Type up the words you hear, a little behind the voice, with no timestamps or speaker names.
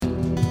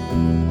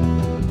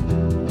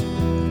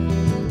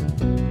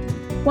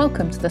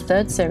Welcome to the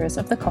third series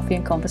of the Coffee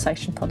and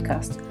Conversation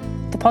podcast,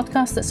 the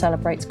podcast that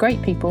celebrates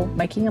great people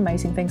making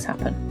amazing things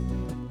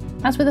happen.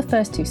 As with the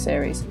first two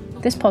series,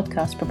 this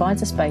podcast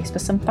provides a space for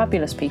some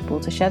fabulous people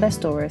to share their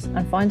stories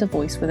and find a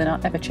voice within our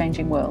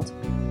ever-changing world.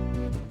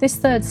 This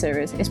third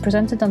series is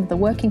presented under the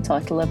working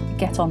title of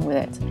Get On With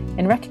It,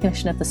 in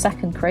recognition of the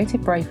second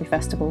Creative Bravery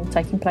Festival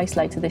taking place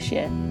later this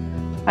year.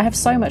 I have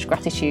so much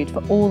gratitude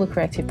for all the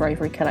Creative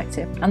Bravery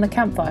Collective and the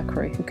Campfire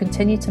crew who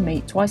continue to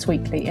meet twice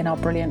weekly in our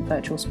brilliant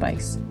virtual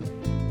space.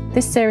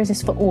 This series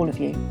is for all of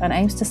you and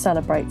aims to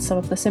celebrate some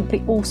of the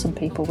simply awesome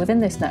people within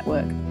this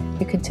network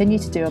who continue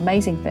to do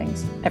amazing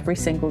things every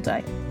single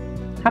day.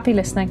 Happy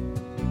listening.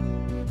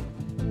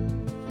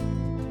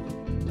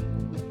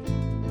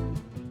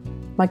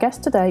 My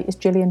guest today is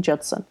Gillian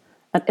Judson,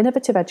 an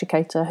innovative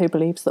educator who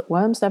believes that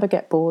worms never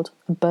get bored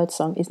and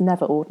birdsong is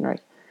never ordinary.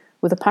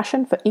 With a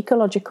passion for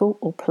ecological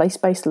or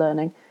place-based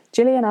learning,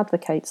 Gillian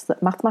advocates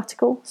that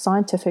mathematical,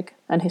 scientific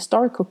and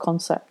historical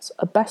concepts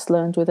are best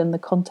learned within the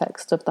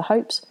context of the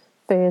hopes,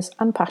 fears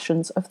and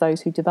passions of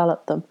those who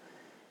develop them.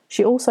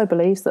 She also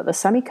believes that the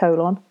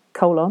semicolon,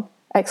 colon,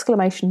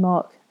 exclamation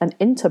mark and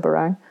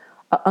interbarang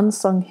are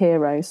unsung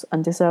heroes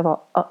and deserve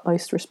our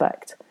utmost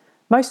respect.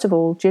 Most of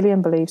all,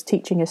 Gillian believes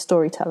teaching is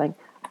storytelling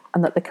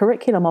and that the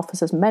curriculum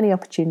offers us many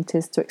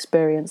opportunities to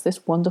experience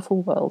this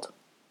wonderful world.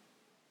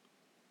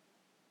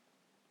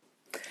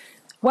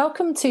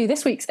 Welcome to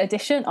this week's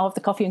edition of the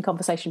Coffee and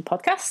Conversation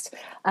podcast.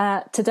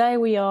 Today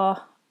we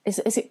are, is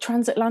it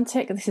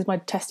transatlantic? This is my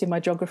testing my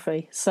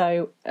geography.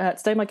 So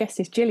today my guest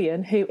is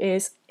Gillian, who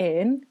is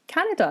in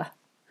Canada.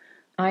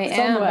 I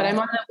am, but I'm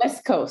on the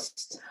West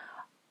Coast.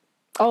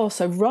 Oh,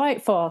 so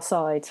right far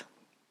side.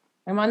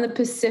 I'm on the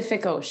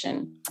Pacific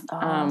Ocean.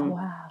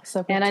 Wow.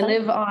 So and I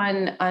live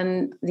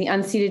on the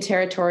unceded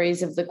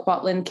territories of the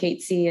Kwantlen,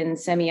 Katzie, and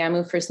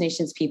Semiahmoo First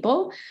Nations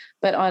people.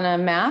 But on a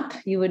map,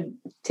 you would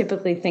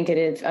typically think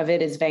of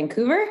it as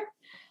Vancouver,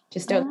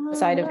 just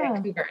outside of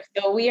Vancouver.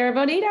 So we are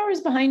about 8 hours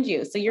behind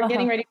you. So you're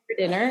getting ready for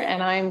dinner,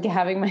 and I'm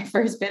having my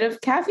first bit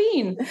of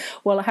caffeine.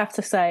 Well, I have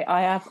to say,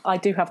 I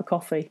do have a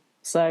coffee.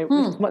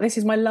 So this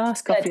is my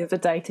last coffee of the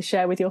day to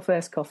share with your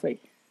first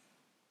coffee.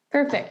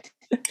 Perfect.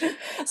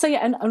 So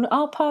yeah, and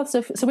our paths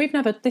have, so we've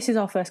never, this is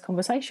our first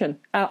conversation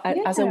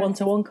as a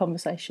one-to-one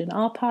conversation.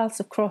 Our paths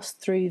have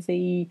crossed through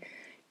the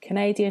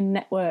Canadian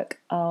Network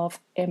of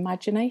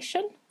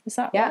Imagination. Is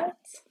that right?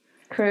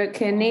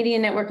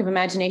 Canadian Network of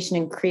Imagination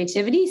and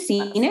Creativity,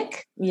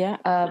 CNIC,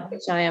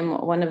 which I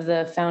am one of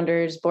the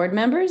founders, board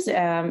members.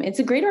 It's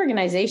a great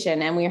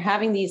organization, and we're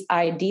having these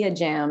idea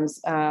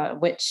jams,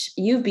 which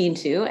you've been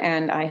to,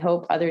 and I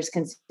hope others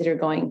consider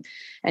going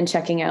and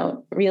checking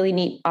out. Really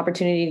neat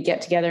opportunity to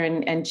get together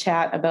and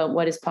chat about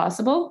what is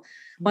possible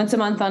once a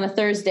month on a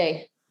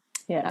Thursday.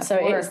 Yeah, so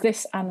it's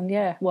this, and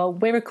well,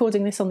 we're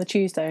recording this on the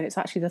Tuesday, and it's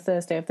actually the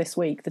Thursday of this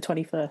week, the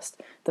 21st.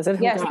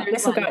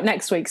 This will go out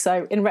next week,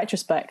 so in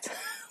retrospect,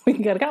 we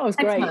can go, that was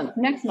great.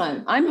 Next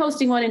month. I'm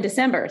hosting one in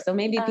December, so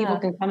maybe people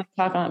can come and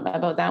talk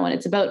about that one.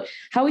 It's about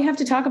how we have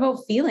to talk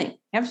about feeling.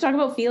 We have to talk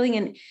about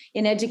feeling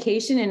in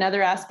education and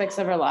other aspects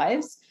of our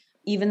lives,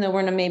 even though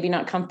we're maybe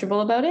not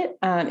comfortable about it.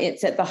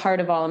 It's at the heart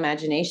of all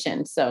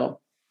imagination, so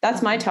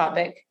that's my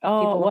topic.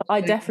 I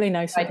definitely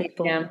know some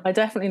people. I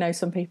definitely know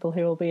some people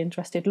who will be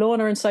interested.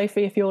 Lorna and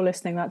Sophie, if you're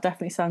listening, that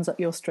definitely sounds up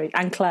your street.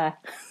 And Claire.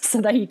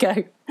 So there you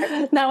go.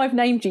 Now I've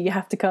named you, you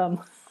have to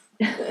come.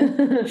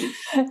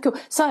 Cool.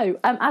 So,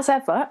 as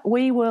ever,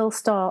 we will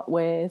start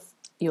with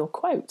your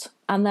quote,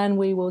 and then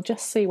we will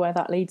just see where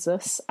that leads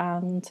us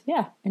and,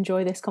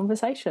 enjoy this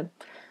conversation.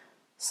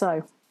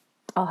 So,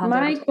 I'll hand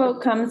my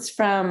quote comes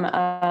from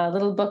a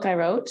little book I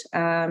wrote,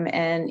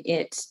 and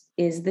this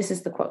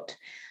is the quote.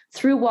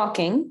 Through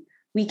walking,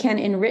 we can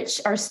enrich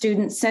our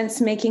students'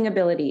 sense-making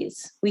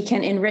abilities. We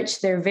can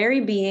enrich their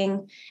very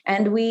being,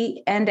 and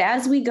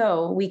as we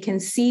go, we can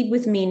seed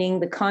with meaning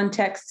the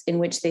context in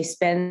which they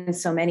spend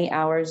so many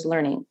hours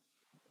learning.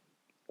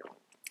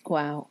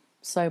 Wow,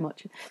 so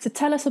much. So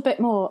tell us a bit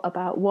more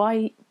about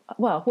why,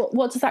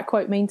 what does that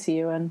quote mean to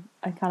you, and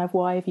kind of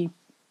why have you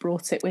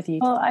brought it with you?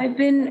 Well,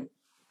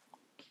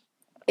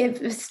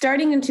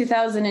 starting in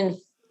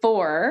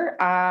 2004,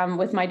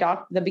 with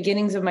the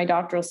beginnings of my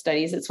doctoral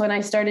studies, it's when I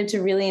started to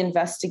really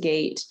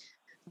investigate,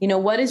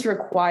 what is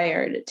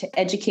required to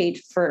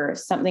educate for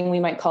something we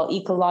might call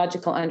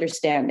ecological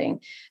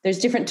understanding. There's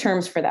different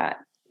terms for that.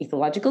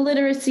 Ecological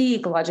literacy,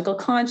 ecological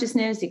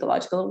consciousness,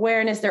 ecological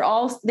awareness. They are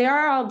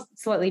all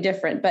slightly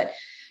different, but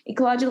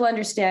ecological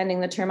understanding,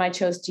 the term I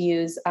chose to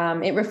use,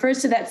 it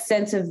refers to that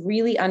sense of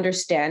really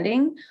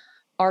understanding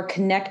our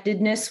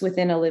connectedness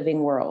within a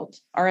living world,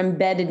 our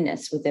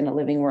embeddedness within a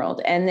living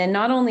world. And then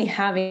not only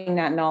having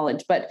that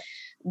knowledge, but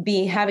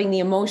having the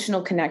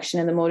emotional connection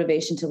and the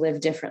motivation to live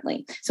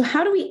differently. So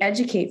how do we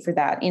educate for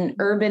that in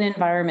urban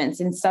environments,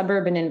 in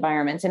suburban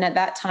environments? And at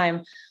that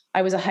time,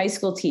 I was a high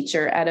school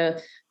teacher at a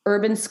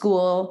urban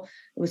school.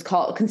 It was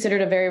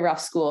considered a very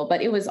rough school,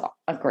 but it was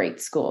a great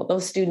school.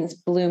 Those students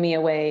blew me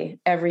away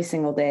every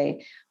single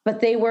day, but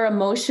they were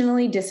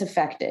emotionally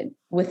disaffected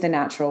with the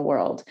natural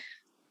world.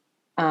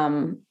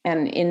 And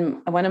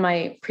in one of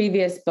my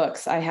previous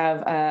books, I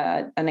have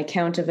an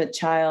account of a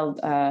child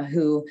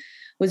who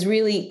was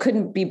really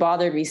couldn't be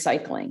bothered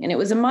recycling. And it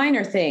was a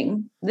minor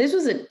thing. This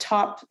was a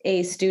top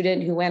A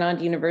student who went on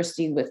to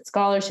university with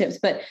scholarships,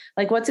 but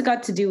like, what's it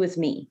got to do with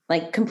me?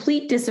 Like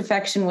complete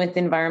disaffection with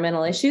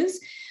environmental issues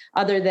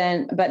but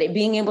it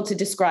being able to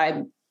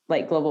describe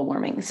like global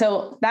warming.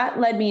 So that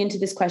led me into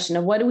this question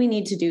of what do we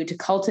need to do to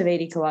cultivate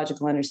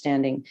ecological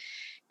understanding?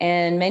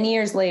 And many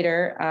years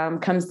later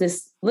comes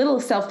this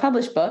little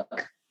self-published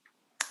book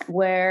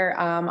where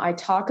I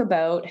talk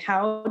about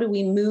how do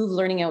we move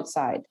learning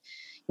outside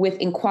with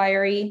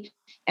inquiry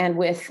and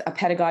with a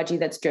pedagogy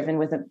that's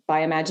driven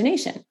by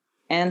imagination.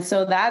 And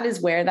so that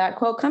is where that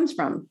quote comes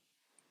from.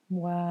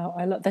 Wow,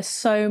 there's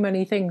so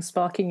many things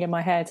sparking in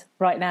my head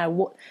right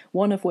now.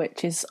 One of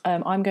which is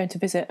I'm going to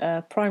visit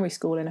a primary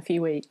school in a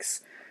few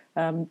weeks,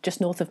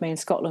 just north of me in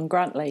Scotland,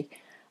 Grantley,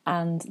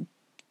 and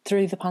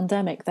through the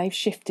pandemic, they've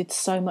shifted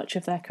so much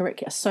of their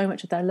curricula, so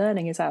much of their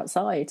learning is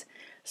outside.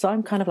 So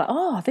I'm kind of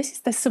like,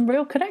 there's some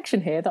real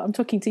connection here that I'm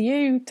talking to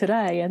you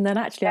today, and then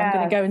actually I'm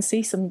going to go and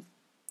see some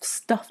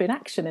stuff in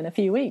action in a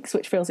few weeks,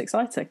 which feels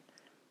exciting.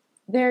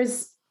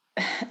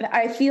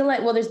 I feel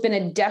like, there's been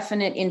a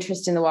definite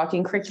interest in the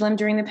walking curriculum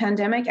during the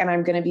pandemic, and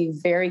I'm going to be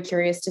very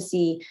curious to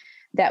see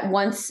that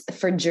once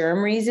for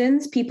germ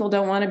reasons, people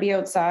don't want to be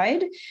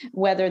outside,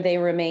 whether they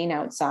remain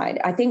outside.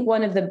 I think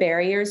one of the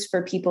barriers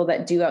for people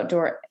that do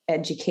outdoor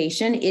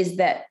education is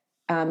that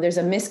there's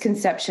a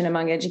misconception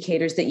among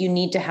educators that you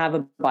need to have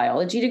a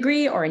biology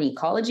degree or an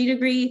ecology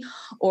degree,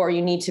 or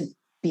you need to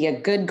be a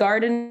good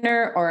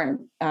gardener or,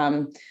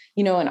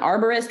 an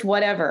arborist,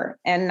 whatever.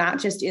 And that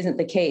just isn't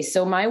the case.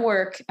 So my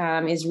work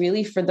is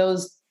really for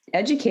those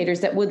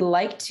educators that would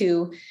like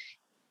to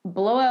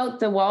blow out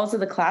the walls of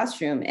the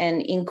classroom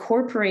and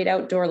incorporate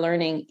outdoor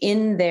learning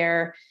in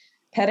their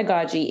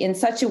pedagogy in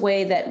such a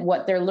way that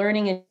what they're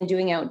learning and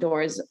doing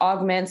outdoors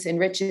augments,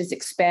 enriches,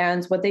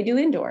 expands what they do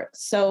indoors.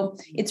 So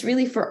it's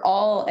really for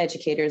all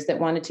educators that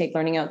want to take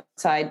learning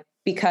outside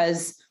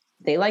because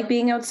they like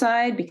being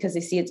outside, because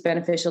they see it's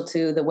beneficial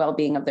to the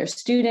well-being of their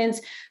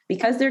students,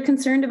 because they're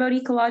concerned about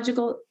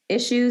ecological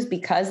issues,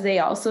 because they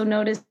also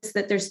notice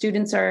that their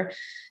students are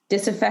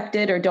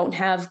disaffected or don't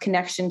have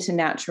connection to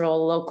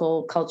natural,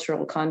 local,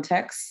 cultural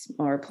contexts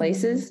or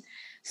places. Mm-hmm.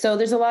 So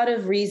there's a lot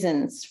of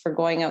reasons for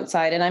going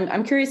outside. And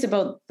I'm curious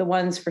about the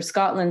ones for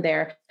Scotland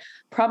there.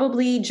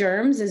 Probably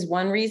germs is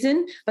one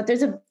reason, but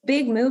there's a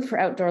big move for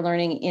outdoor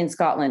learning in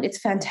Scotland. It's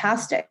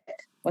fantastic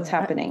what's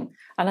happening.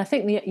 And I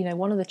think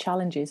one of the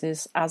challenges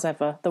is, as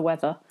ever, the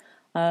weather.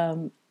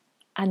 And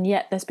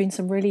yet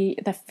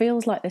there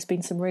feels like there's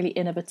been some really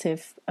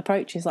innovative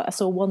approaches. Like I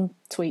saw one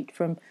tweet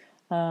from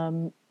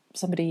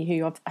somebody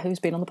who's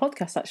been on the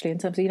podcast actually, in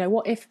terms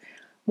of,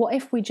 what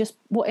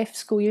if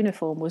school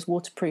uniform was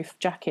waterproof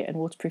jacket and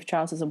waterproof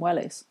trousers and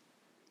wellies?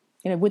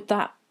 Would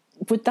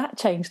that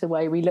change the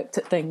way we looked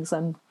at things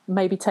and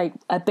maybe take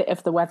a bit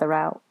of the weather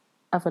out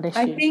of an issue?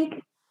 I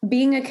think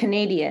being a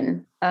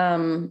Canadian,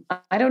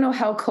 I don't know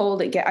how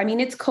cold it gets. I mean,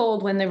 it's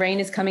cold when the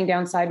rain is coming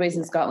down sideways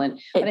in Scotland.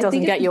 It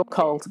doesn't get your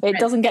cold. It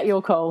doesn't get your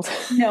cold.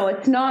 No,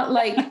 it's not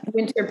like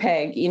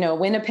Winnipeg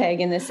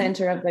in the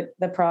center of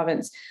the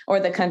province or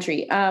the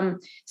country.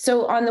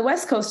 So on the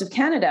west coast of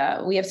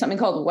Canada, we have something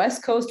called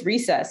West Coast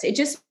recess. It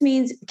just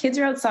means kids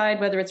are outside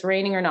whether it's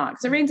raining or not,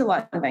 because it rains a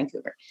lot in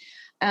Vancouver.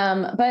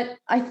 But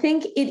I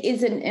think it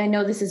isn't, I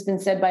know this has been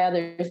said by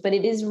others, but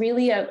it is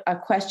really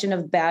a question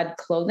of bad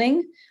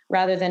clothing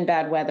rather than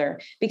bad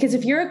weather. Because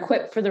if you're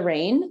equipped for the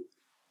rain,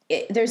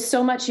 there's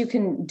so much you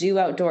can do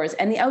outdoors,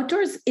 and the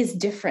outdoors is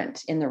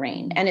different in the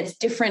rain, and it's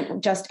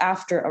different just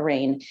after a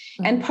rain.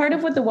 Mm-hmm. And part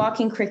of what the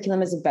walking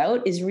curriculum is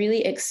about is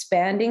really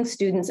expanding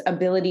students'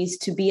 abilities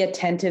to be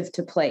attentive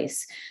to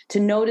place,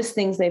 to notice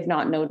things they've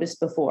not noticed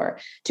before,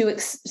 to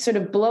sort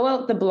of blow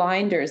out the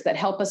blinders that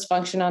help us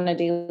function on a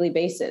daily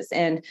basis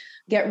and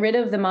get rid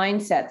of the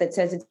mindset that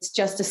says it's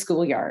just a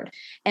schoolyard,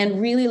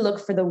 and really look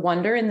for the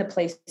wonder in the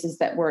places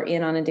that we're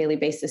in on a daily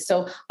basis.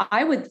 So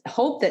I would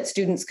hope that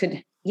students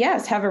could,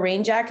 yes, have a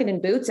rain jacket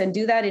and boots and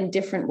do that in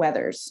different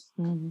weathers.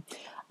 Mm.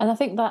 And I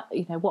think that,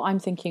 what I'm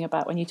thinking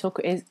about when you talk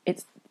is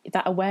it's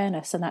that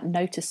awareness and that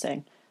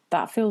noticing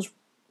that feels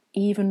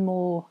even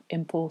more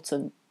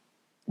important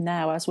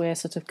now as we're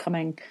sort of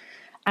coming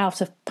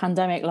out of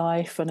pandemic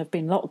life and have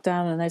been locked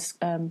down, and there's,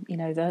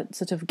 the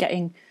sort of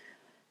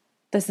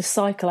there's the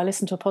cycle. I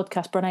listened to a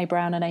podcast, Brené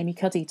Brown and Amy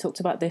Cuddy talked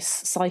about this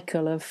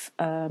cycle of,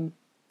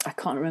 I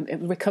can't remember,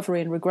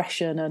 recovery and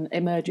regression and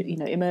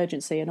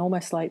emergency, and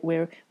almost like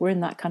we're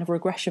in that kind of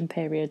regression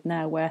period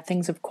now where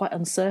things are quite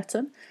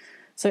uncertain.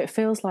 So it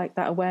feels like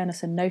that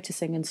awareness and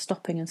noticing and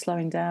stopping and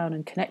slowing down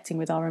and connecting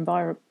with our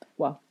environment,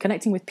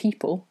 connecting with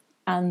people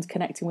and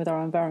connecting with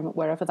our environment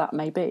wherever that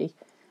may be,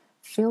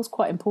 feels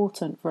quite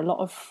important for a lot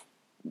of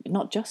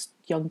not just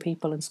young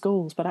people in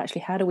schools, but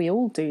actually how do we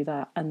all do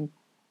that and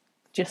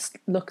just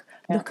look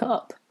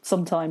up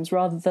sometimes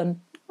rather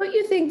than. Don't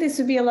you think this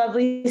would be a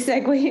lovely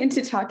segue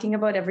into talking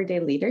about everyday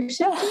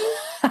leadership?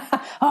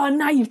 Oh,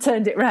 now you've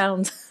turned it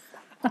round.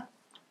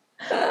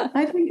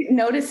 I think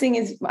noticing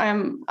is,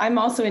 I'm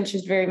also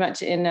very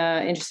much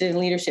interested in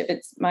leadership.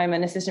 I'm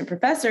an assistant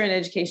professor in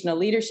educational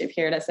leadership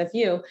here at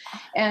SFU.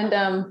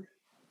 And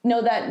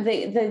know that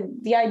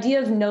the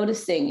idea of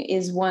noticing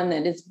is one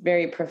that is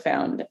very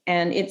profound.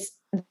 And it's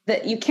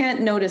that you can't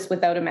notice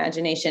without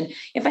imagination.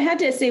 If I had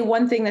to say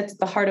one thing that's at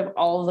the heart of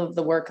all of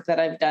the work that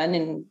I've done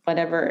in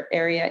whatever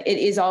area, it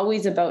is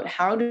always about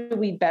how do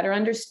we better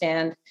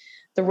understand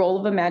the role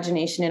of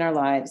imagination in our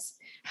lives?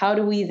 How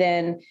do we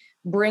then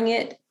bring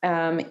it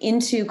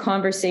into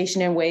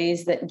conversation in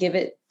ways that give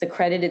it the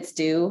credit it's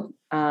due?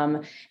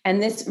 And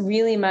this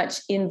really much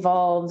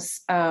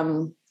involves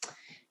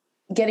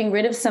getting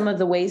rid of some of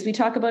the ways we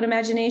talk about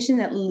imagination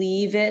that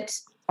leave it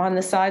on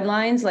the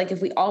sidelines. Like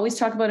if we always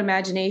talk about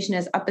imagination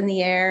as up in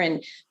the air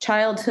and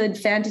childhood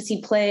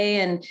fantasy play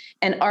and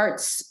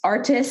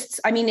artists,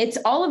 I mean, it's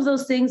all of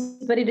those things,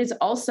 but it is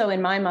also,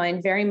 in my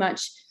mind, very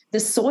much the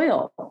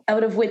soil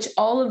out of which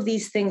all of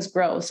these things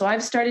grow. So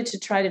I've started to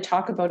try to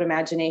talk about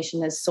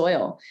imagination as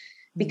soil,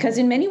 because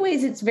in many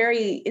ways it's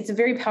a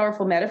very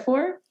powerful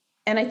metaphor.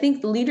 And I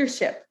think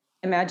leadership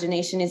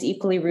imagination is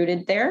equally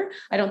rooted there.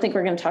 I don't think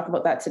we're going to talk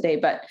about that today,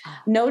 but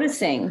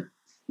noticing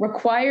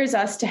requires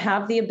us to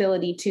have the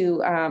ability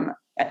to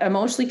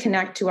emotionally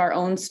connect to our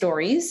own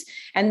stories,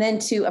 and then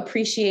to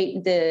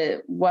appreciate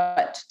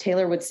what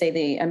Taylor would say,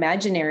 the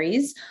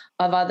imaginaries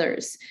of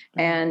others.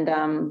 And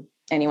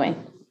anyway,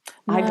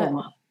 I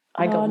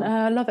go on.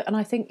 I love it. And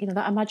I think,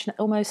 that imagine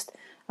almost,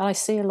 and I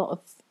see a lot of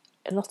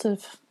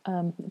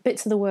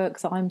bits of the work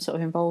that I'm sort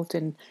of involved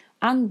in,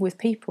 and with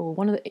people,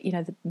 one of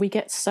the, we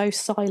get so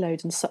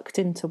siloed and sucked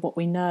into what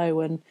we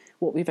know and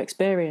what we've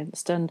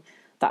experienced, and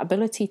that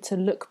ability to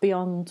look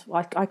beyond,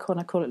 I call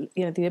it,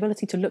 the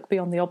ability to look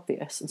beyond the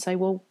obvious and say,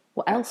 well,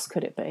 what else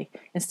could it be?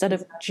 Instead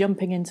of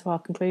jumping into our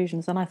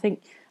conclusions. And I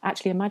think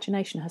actually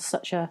imagination has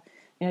such a,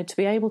 to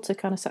be able to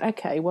kind of say,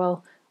 okay,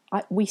 well,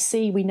 we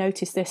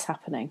notice this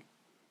happening.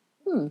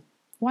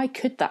 Why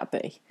could that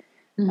be?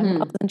 And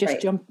rather than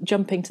just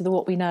jumping to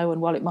what we know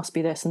and, well, it must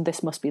be this and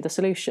this must be the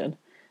solution.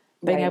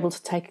 Being able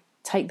to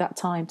take that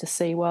time to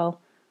see, well,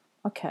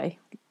 okay,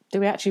 do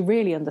we actually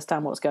really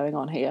understand what's going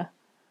on here?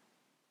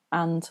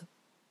 And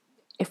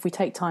if we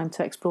take time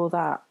to explore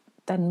that,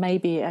 then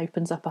maybe it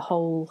opens up a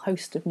whole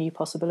host of new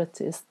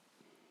possibilities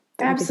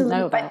that we didn't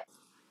know about.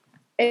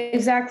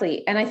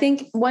 Exactly. And I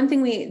think one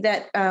thing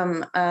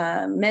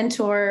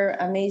mentor,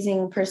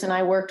 amazing person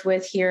I worked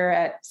with here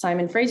at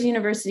Simon Fraser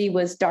University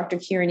was Dr.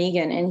 Kieran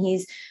Egan. And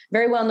he's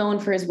very well known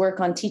for his work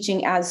on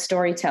teaching as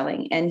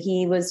storytelling. And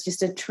he was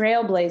just a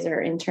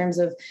trailblazer in terms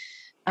of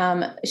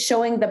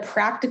showing the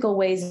practical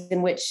ways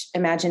in which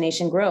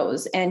imagination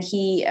grows. And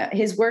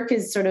his work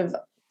is sort of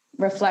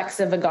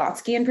reflects a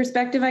Vygotskian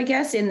perspective, I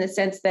guess, in the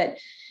sense that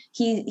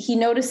he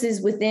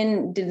notices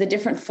within the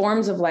different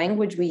forms of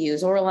language we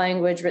use, oral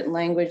language, written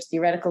language,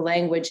 theoretical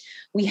language,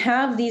 we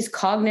have these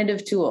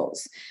cognitive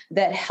tools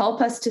that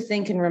help us to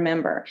think and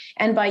remember.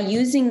 And by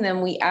using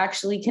them, we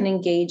actually can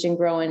engage and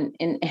grow and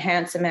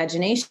enhance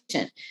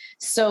imagination.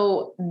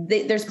 So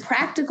there's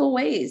practical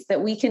ways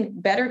that we can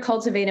better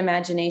cultivate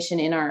imagination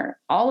in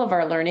all of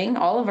our learning,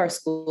 all of our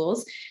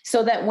schools,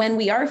 so that when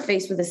we are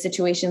faced with a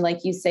situation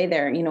like you say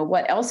there,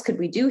 what else could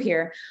we do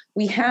here?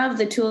 We have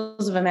the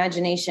tools of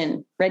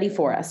imagination ready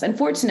for us.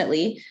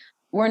 Unfortunately,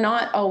 we're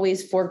not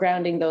always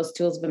foregrounding those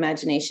tools of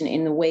imagination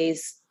in the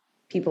ways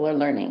people are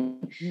learning.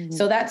 Mm-hmm.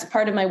 So that's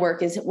part of my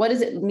work, is what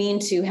does it mean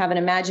to have an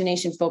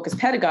imagination-focused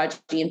pedagogy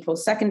in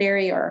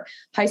post-secondary or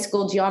high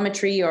school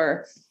geometry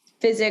or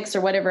physics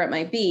or whatever it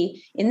might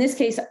be. In this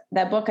case,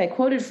 that book I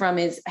quoted from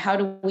is how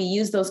do we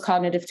use those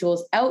cognitive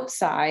tools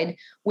outside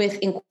with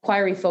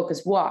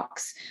inquiry-focused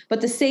walks.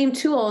 But the same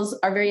tools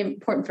are very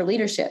important for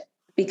leadership,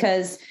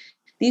 because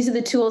these are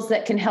the tools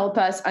that can help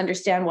us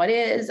understand what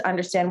is,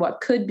 understand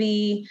what could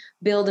be,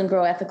 build and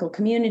grow ethical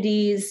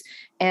communities.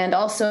 And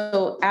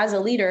also, as a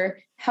leader,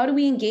 how do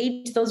we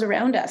engage those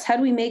around us? How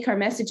do we make our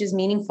messages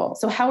meaningful?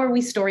 So how are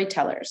we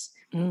storytellers?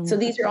 Mm. So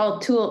these are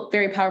all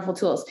very powerful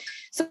tools.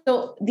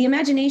 So the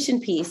imagination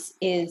piece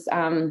is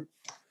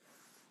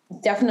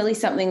definitely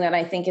something that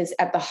I think is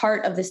at the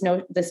heart of this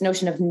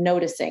notion of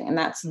noticing. And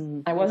that's,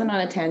 I wasn't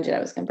on a tangent. I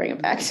was going to bring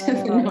it back to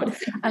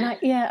noticing.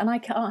 And I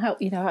can't help,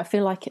 I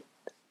feel like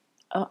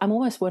I'm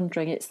almost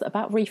wondering, it's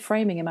about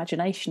reframing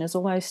imagination as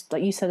almost,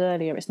 like you said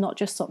earlier, it's not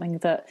just something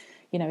that,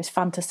 is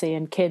fantasy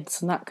and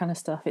kids and that kind of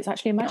stuff. It's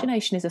actually,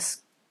 imagination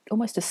is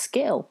almost a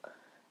skill.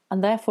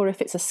 And therefore,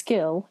 if it's a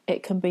skill,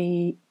 it can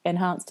be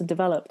enhanced and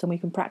developed, and we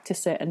can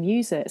practice it and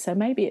use it. So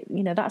maybe,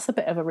 that's a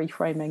bit of a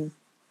reframing.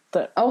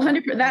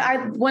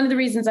 100%. One of the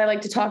reasons I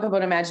like to talk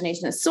about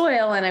imagination as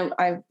soil, and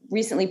I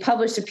recently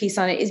published a piece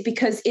on it, is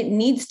because it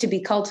needs to be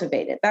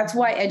cultivated. That's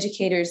why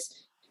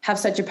educators have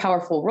such a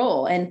powerful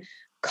role. And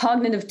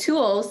cognitive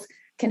tools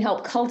can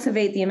help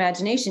cultivate the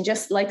imagination.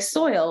 Just like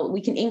soil,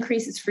 we can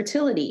increase its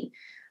fertility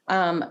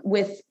in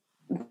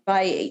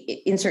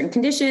certain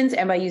conditions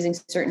and by using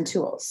certain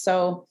tools.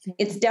 So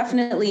it's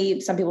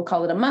definitely, some people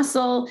call it a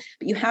muscle,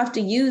 but you have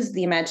to use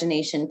the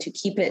imagination to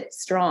keep it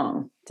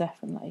strong.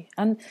 Definitely.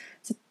 And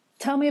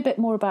tell me a bit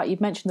more about, you've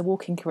mentioned the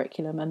walking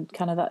curriculum and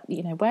kind of that,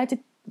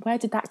 where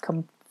did that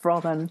come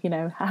from?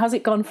 And, how's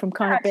it gone from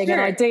kind of being an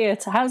idea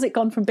to, how's it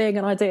gone from being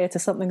an idea to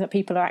something that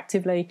people are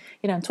actively,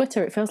 on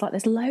Twitter, it feels like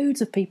there's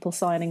loads of people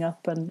signing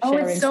up and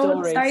sharing it's so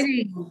stories.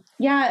 Exciting.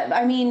 Yeah.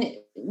 I mean,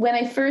 when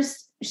I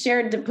first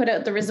shared to put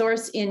out the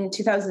resource in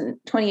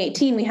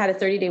 2018, we had a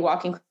 30-day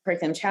walking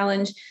curriculum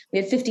challenge. We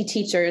had 50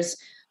 teachers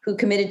who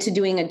committed to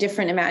doing a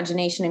different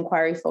imagination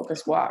inquiry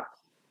focused walk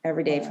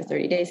every day for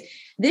 30 days.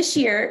 This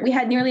year, we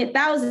had nearly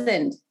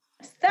 1,000.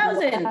 Wow.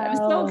 I was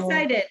so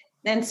excited.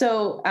 And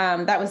so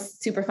that was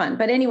super fun.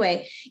 But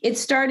anyway, it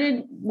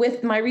started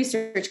with my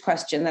research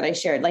question that I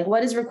shared, like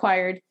what is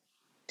required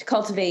to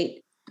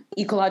cultivate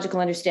ecological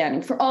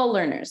understanding for all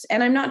learners.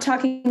 And I'm not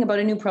talking about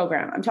a new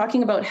program. I'm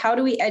talking about how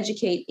do we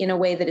educate in a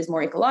way that is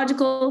more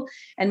ecological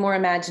and more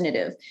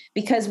imaginative?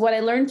 Because what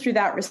I learned through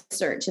that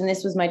research, and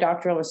this was my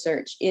doctoral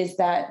research, is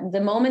that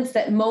the moments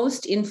that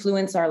most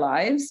influence our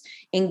lives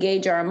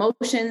engage our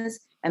emotions,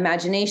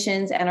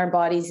 imaginations, and our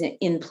bodies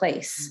in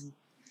place.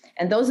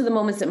 And those are the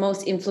moments that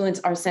most influence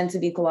our sense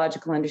of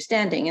ecological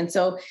understanding. And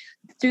so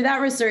through that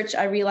research,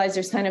 I realized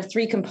there's kind of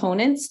three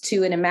components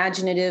to an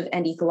imaginative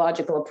and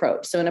ecological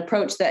approach. So an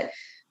approach that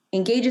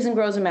engages and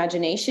grows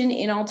imagination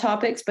in all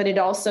topics, but it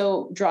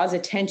also draws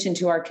attention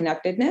to our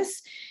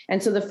connectedness.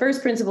 And so the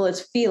first principle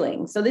is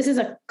feeling. So this is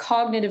a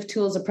cognitive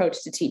tools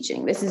approach to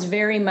teaching. This is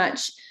very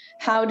much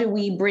how do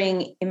we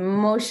bring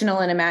emotional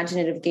and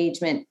imaginative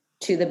engagement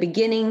to the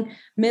beginning,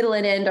 middle,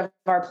 and end of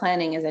our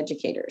planning as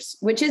educators,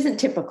 which isn't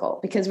typical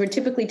because we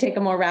typically take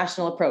a more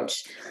rational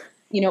approach,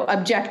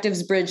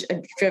 objectives bridge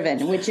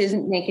driven, which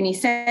doesn't make any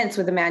sense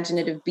with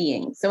imaginative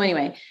being. So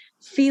anyway,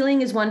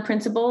 feeling is one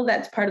principle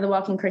that's part of the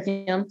walking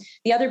curriculum.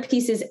 The other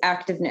piece is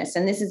activeness.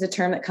 And this is a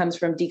term that comes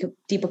from deep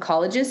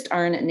ecologist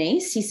Arne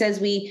Naess. He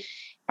says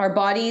our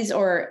bodies,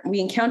 or we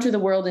encounter the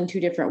world in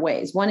two different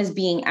ways. One is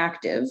being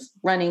active,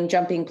 running,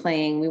 jumping,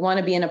 playing. We want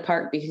to be in a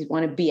park because we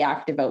want to be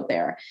active out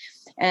there.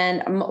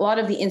 And a lot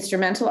of the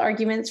instrumental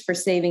arguments for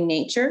saving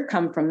nature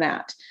come from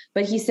that.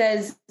 But he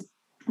says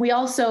we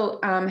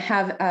also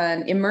have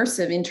an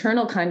immersive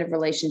internal kind of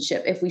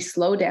relationship if we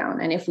slow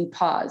down and if we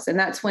pause. And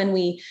that's when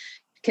we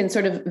can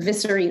sort of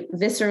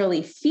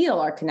viscerally feel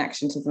our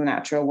connection to the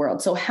natural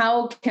world. So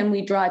how can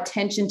we draw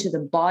attention to the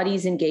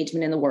body's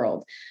engagement in the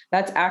world?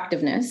 That's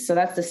activeness. So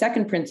that's the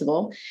second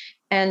principle.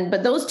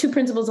 But those two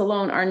principles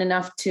alone aren't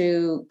enough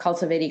to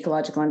cultivate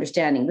ecological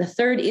understanding. The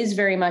third is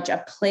very much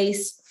a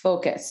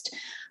place-focused,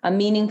 a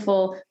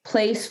meaningful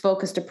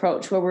place-focused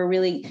approach where we're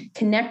really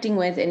connecting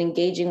with and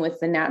engaging with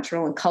the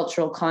natural and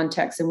cultural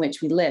context in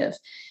which we live.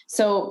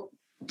 So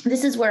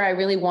this is where I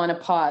really want to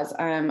pause.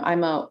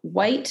 I'm a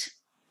white,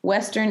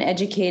 Western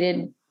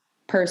educated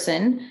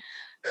person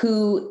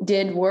who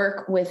did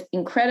work with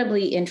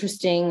incredibly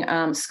interesting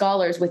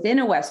scholars within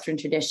a Western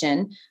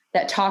tradition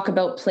that talk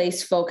about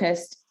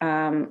place-focused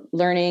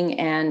learning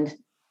and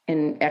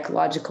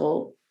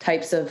ecological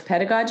types of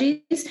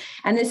pedagogies.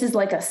 And this is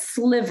like a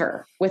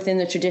sliver within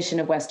the tradition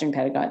of Western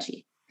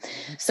pedagogy.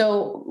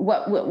 So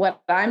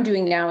what I'm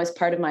doing now as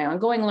part of my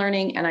ongoing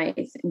learning, and I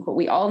think what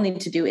we all need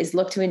to do is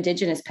look to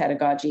Indigenous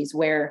pedagogies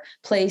where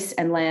place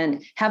and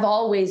land have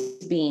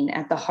always been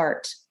at the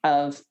heart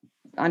of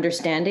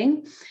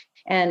understanding.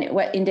 And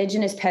what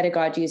Indigenous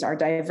pedagogies are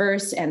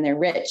diverse and they're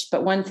rich.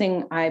 But one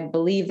thing I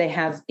believe they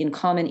have in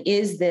common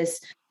is this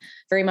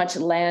very much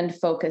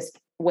land-focused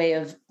way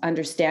of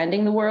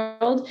understanding the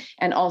world,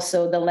 and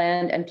also the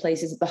land and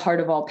places at the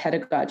heart of all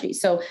pedagogy.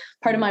 So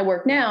part of my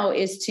work now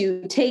is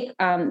to take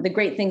the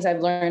great things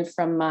I've learned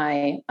from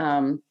my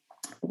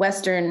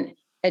Western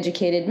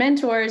educated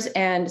mentors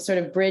and sort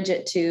of bridge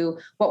it to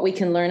what we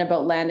can learn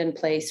about land and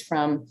place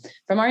from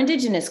our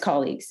Indigenous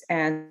colleagues.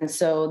 And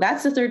so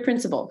that's the third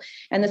principle.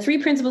 And the three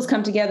principles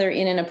come together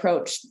in an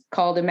approach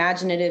called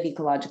imaginative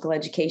ecological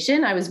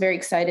education. I was very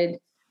excited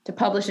to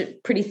publish a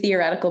pretty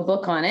theoretical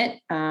book on it,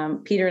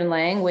 Peter and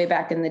Lang, way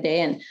back in the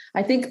day. And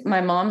I think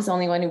my mom's the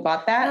only one who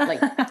bought that.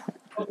 Like,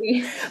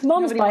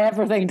 moms buy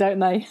everything, don't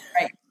they?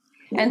 Right.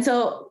 And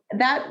so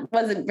that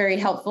wasn't very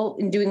helpful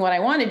in doing what I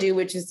want to do,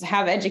 which is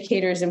have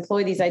educators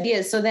employ these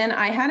ideas. So then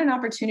I had an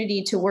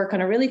opportunity to work on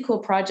a really cool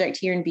project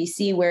here in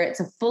BC where it's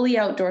a fully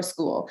outdoor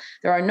school.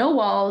 There are no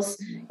walls.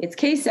 It's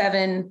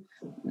K7.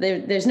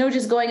 There's no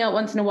just going out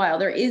once in a while.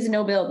 There is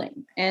no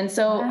building. And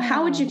so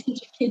How would you teach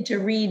a kid to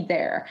read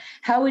there?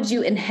 How would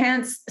you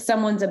enhance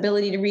someone's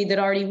ability to read that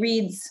already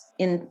reads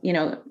in,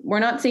 we're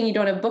not saying you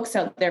don't have books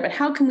out there, but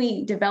how can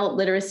we develop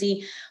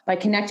literacy by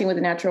connecting with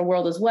the natural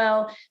world as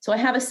well? So I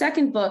have a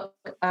second book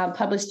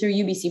published through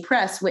UBC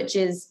Press, which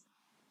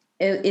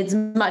it's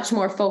much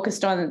more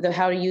focused on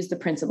how to use the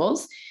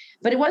principles.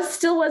 But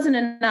still wasn't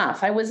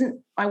enough. I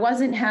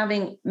wasn't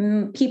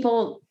having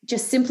people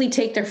just simply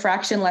take their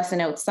fraction lesson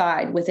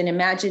outside with an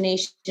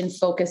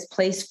imagination-focused,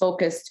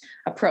 place-focused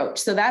approach.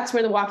 So that's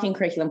where the walking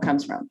curriculum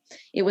comes from.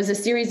 It was a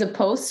series of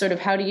posts, sort of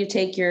how do you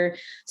take your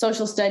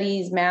social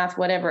studies, math,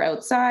 whatever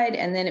outside,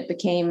 and then it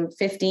became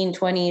 15,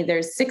 20,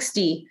 there's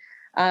 60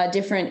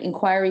 different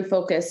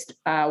inquiry-focused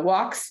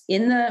walks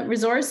in the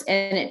resource,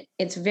 and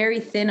it's very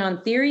thin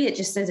on theory. It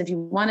just says if you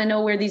want to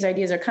know where these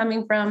ideas are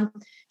coming from,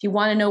 if you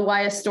want to know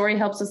why a story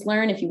helps us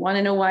learn, if you want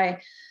to know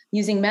why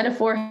using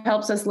metaphor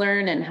helps us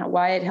learn and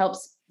why it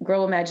helps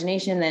grow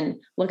imagination, then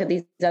look at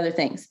these other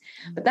things.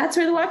 But that's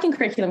where the walking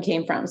curriculum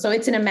came from. So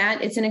it's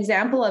an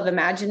example of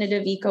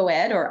imaginative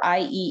eco-ed, or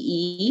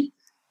IEE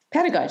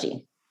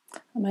pedagogy.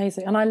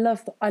 Amazing. And I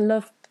love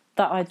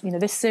that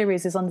this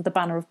series is under the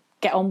banner of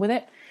Get On With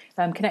It,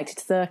 connected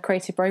to the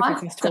Creative Bravery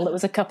Festival that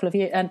was a couple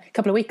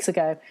of weeks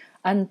ago.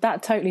 And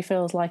that totally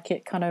feels like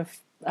it kind of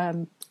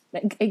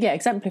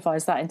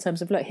exemplifies that in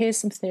terms of, look, here's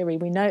some theory.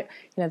 We know,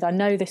 I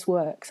know this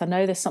works. I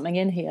know there's something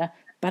in here,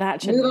 but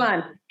actually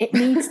it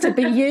needs to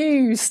be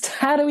used.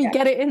 How do we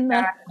get it in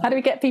there? How do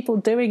we get people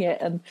doing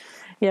it? And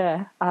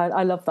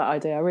I love that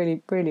idea. I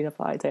really, really love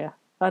that idea.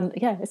 And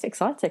it's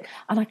exciting.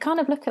 And I kind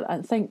of look at that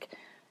and think,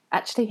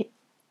 actually,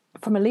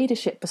 from a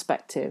leadership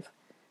perspective,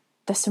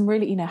 there's some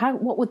really,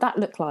 what would that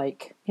look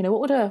like?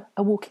 What would a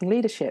walking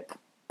leadership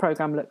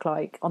program look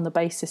like on the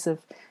basis of,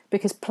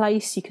 because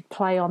place, you could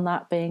play on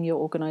that being your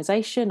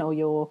organisation or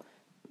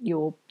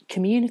your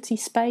community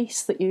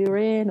space that you're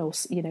in, or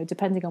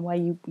depending on where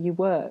you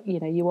work,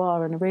 you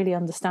are, and really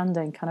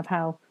understanding kind of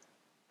how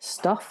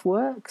stuff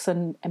works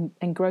and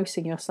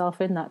engrossing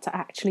yourself in that to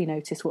actually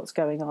notice what's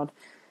going on,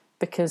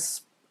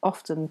 because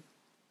often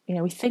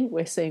we think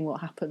we're seeing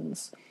what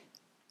happens,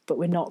 but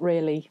we're not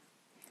really.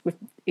 With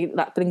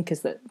that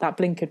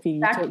blinkered view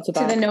you talked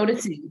about, to the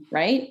noticing,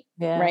 right?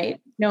 Yeah.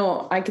 Right.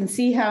 No, I can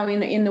see how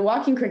in the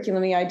walking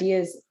curriculum, the idea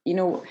is,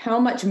 how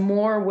much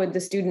more would the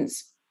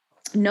students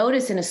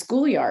notice in a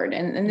schoolyard?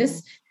 And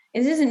this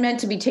it isn't meant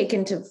to be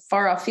taken to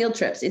far off field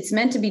trips. It's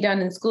meant to be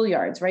done in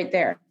schoolyards right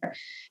there.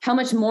 How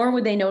much more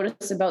would they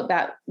notice about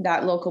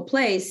that local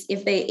place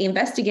if they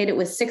investigate it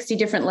with 60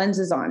 different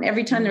lenses on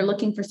every time they're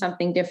looking for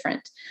something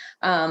different?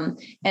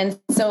 And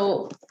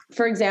so,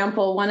 for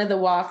example, one of the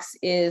walks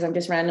is, I'm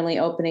just randomly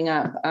opening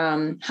up,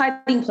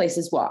 hiding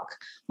places walk.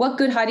 What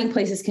good hiding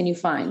places can you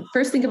find?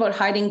 First, think about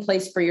hiding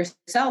place for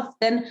yourself,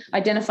 then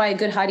identify a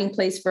good hiding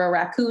place for a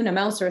raccoon, a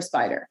mouse, or a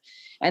spider.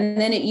 And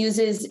then it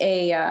uses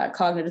a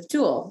cognitive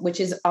tool, which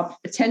is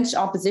attention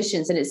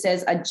oppositions. And it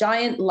says a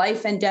giant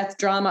life and death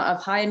drama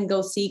of hide and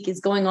go seek is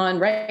going on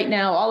right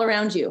now all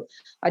around you.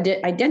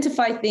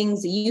 Identify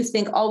things that you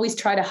think always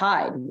try to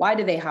hide. Why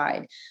do they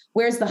hide?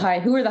 Where's the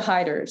hide? Who are the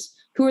hiders?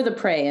 Who are the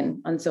prey?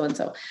 And so and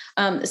so.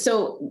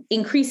 So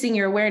increasing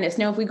your awareness.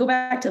 Now, if we go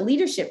back to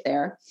leadership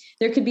there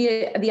could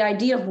be the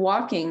idea of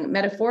walking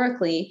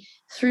metaphorically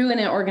through an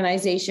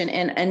organization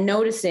and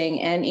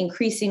noticing and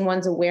increasing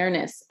one's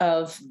awareness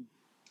of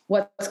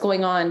what's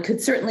going on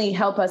could certainly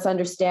help us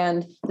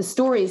understand the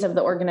stories of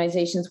the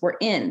organizations we're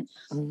in.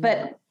 Mm-hmm.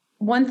 But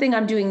one thing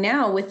I'm doing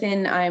now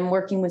I'm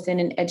working within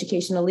an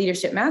educational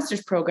leadership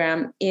master's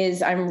program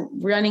is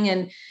I'm running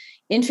an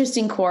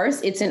interesting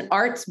course. It's an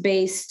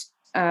arts-based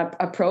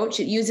approach.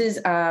 It uses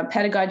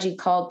pedagogy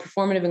called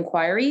performative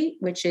inquiry,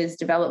 which is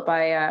developed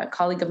by a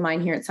colleague of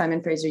mine here at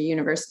Simon Fraser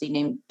University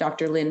named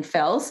Dr. Lynn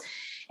Fells.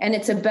 And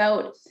it's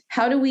about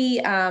how do we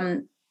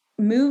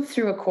move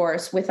through a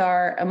course with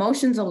our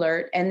emotions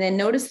alert, and then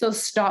notice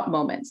those stop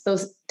moments,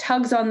 those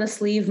tugs on the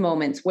sleeve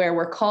moments where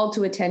we're called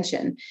to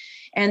attention.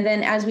 And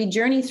then as we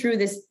journey through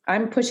this,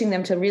 I'm pushing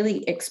them to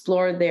really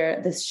explore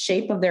the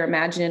shape of their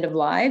imaginative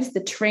lives,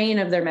 the terrain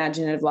of their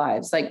imaginative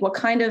lives. Like, what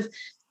kind of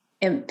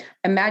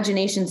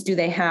imaginations do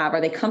they have?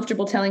 Are they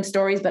comfortable telling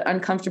stories but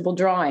uncomfortable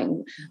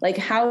drawing? Like,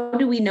 how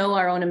do we know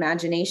our own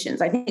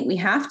imaginations? I think we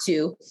have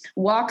to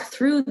walk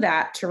through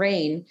that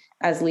terrain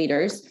as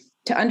leaders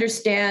to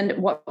understand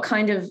what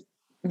kind of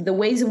the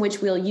ways in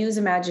which we'll use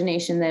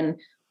imagination then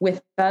with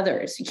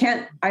others.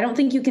 I don't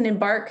think you can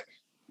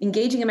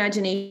engaging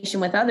imagination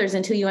with others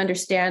until you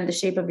understand the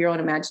shape of your own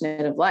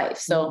imaginative life.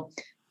 So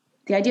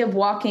the idea of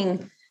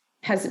walking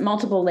has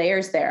multiple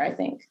layers there, I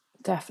think.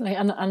 Definitely.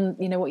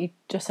 And what you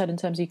just said in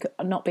terms of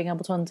you not being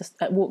able to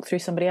walk through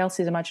somebody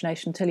else's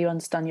imagination until you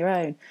understand your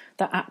own,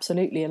 that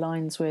absolutely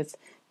aligns with,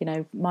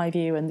 my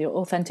view and the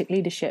authentic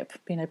leadership,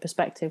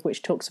 perspective,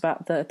 which talks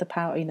about the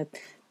power.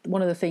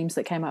 One of the themes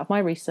that came out of my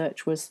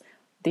research was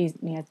these,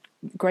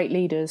 great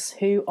leaders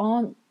who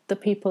aren't the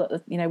people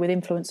that, with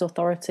influence,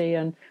 authority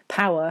and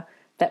power,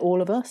 they're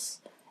all of us,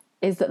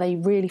 is that they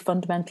really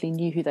fundamentally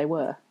knew who they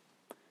were.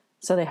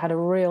 So they had a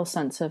real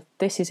sense of,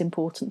 this is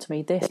important to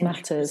me, this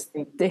matters,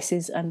 this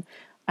is, and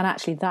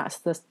actually that's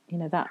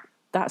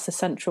that's the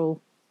central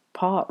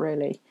part,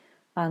 really.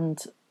 And,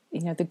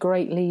 the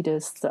great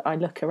leaders that I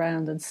look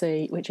around and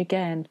see, which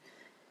again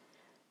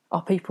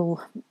are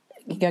people,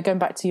 going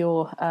back to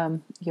your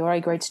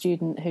A-grade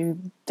student who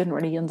didn't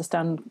really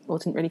understand or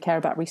didn't really care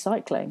about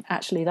recycling,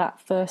 actually that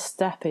first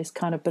step is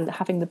kind of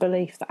having the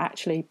belief that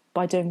actually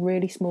by doing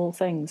really small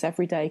things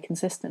every day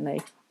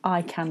consistently,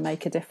 I can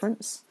make a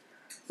difference.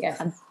 Yes.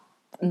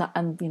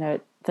 And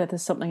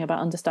there's something about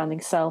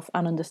understanding self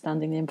and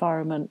understanding the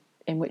environment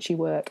in which you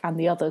work and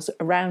the others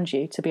around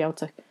you to be able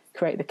to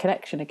create the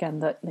connection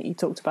again that you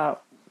talked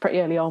about pretty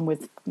early on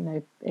with,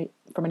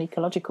 from an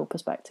ecological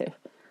perspective.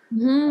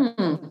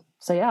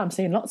 So yeah, I'm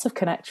seeing lots of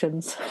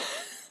connections.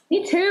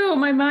 Me too.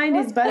 My mind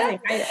is buzzing.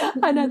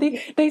 I know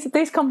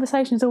these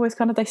conversations always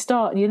kind of, they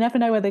start and you never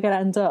know where they're going to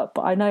end up.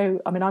 But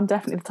I'm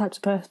definitely the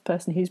type of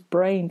person whose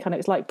brain kind of,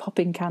 it's like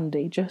popping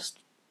candy, just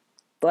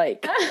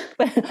like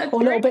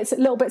or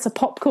little bits of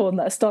popcorn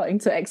that are starting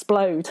to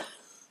explode.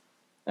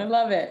 I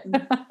love it.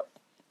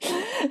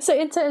 So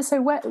in terms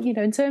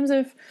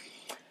of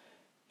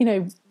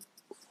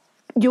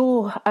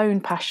your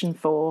own passion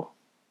for,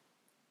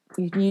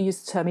 you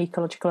use the term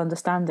ecological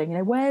understanding.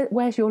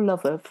 Where's your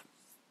love of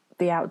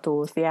the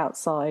outdoors, the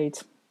outside,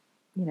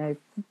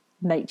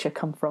 nature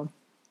come from?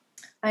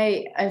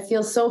 I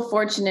feel so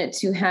fortunate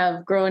to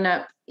have grown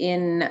up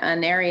in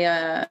an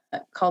area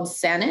called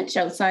Saanich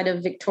outside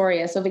of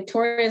Victoria. So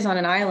Victoria is on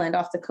an island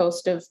off the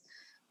coast of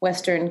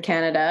Western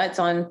Canada.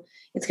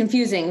 It's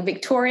confusing.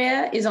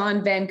 Victoria is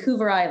on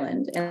Vancouver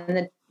Island, and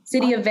the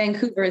city of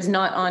Vancouver is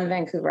not on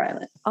Vancouver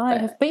Island. I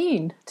have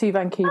been to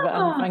Vancouver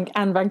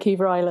and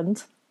Vancouver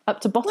Island,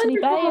 up to Botany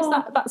Wonderful.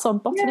 Bay. That's on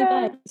Botany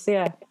Bay?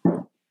 Yeah.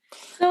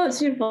 So it's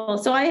beautiful.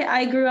 So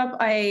I grew up,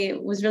 I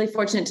was really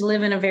fortunate to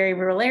live in a very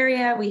rural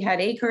area. We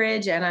had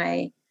acreage, and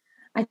I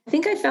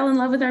think I fell in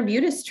love with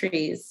arbutus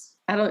trees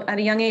at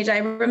a young age. I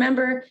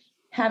remember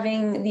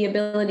having the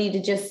ability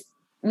to just,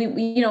 a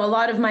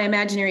lot of my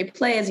imaginary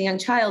play as a young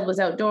child was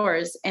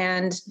outdoors.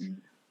 And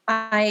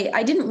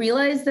I didn't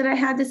realize that I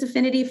had this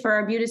affinity for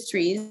arbutus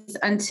trees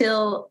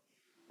until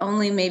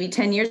only maybe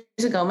 10 years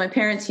ago. My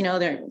parents,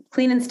 they're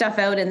cleaning stuff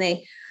out, and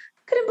they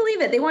couldn't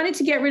believe it. They wanted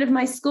to get rid of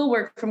my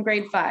schoolwork from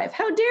grade 5.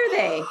 How dare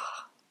they?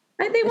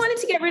 They wanted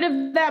to get rid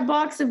of that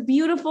box of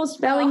beautiful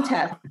spelling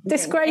tests.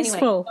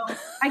 Disgraceful. Anyway,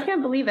 so I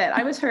can't believe it.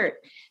 I was hurt.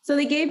 So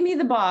they gave me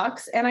the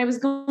box, and I was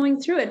going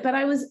through it, but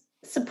I was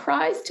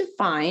surprised to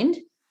find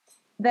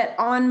that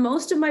on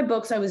most of my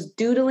books, I was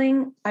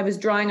drawing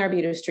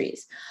arbutus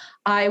trees.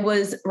 I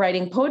was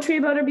writing poetry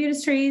about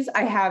arbutus trees.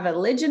 I have a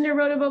legend I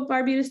wrote about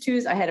arbutus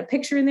trees. I had a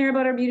picture in there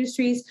about arbutus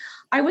trees.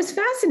 I was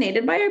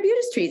fascinated by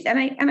arbutus trees, and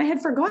I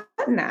had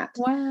forgotten that.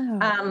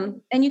 Wow.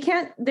 And you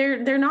can't,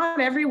 they're not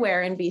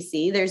everywhere in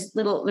BC.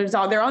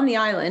 They're on the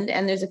island,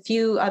 and there's a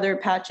few other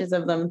patches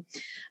of them,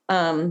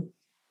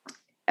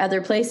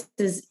 other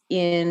places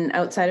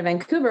outside of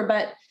Vancouver.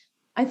 But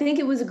I think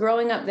it was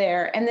growing up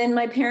there. And then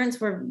my parents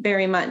were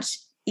very much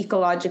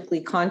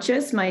ecologically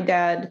conscious. My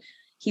dad,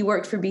 he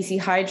worked for BC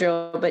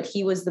Hydro, but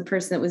he was the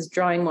person that was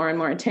drawing more and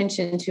more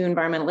attention to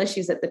environmental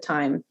issues at the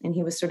time. And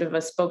he was sort of a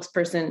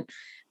spokesperson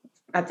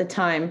at the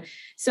time.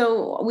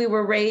 So we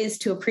were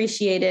raised to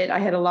appreciate it. I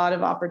had a lot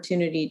of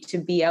opportunity to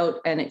be out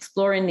and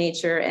explore in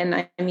nature.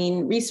 And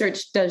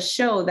research does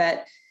show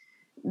that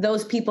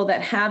those people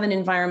that have an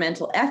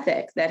environmental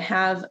ethic, that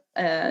have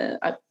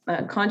a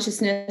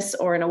consciousness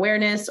or an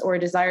awareness or a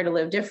desire to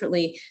live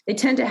differently, they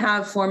tend to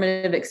have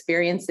formative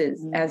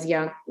experiences as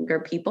younger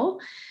people.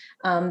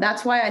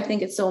 That's why I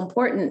think it's so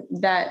important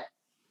that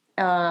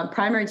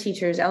primary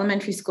teachers,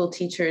 elementary school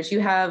teachers, you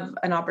have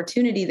an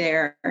opportunity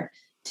there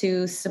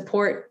to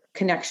support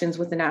connections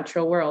with the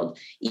natural world,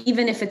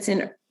 even if it's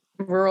in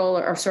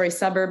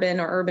suburban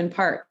or urban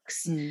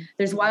parks.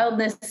 There's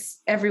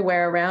wildness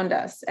everywhere around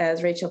us,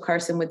 as Rachel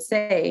Carson would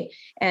say.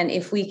 And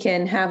if we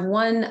can have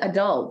one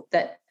adult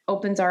that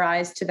opens our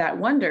eyes to that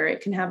wonder,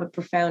 it can have a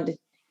profound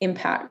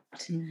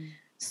impact.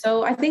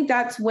 So I think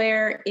that's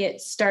where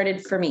it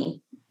started for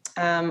me,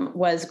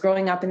 was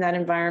growing up in that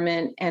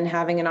environment and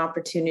having an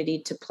opportunity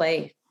to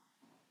play.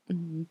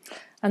 And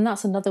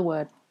that's another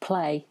word,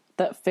 play,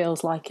 that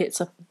feels like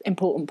it's an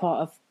important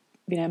part of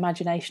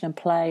imagination and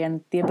play,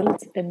 and the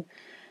ability. And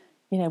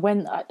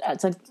when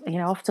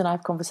often I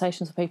have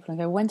conversations with people and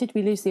go, when did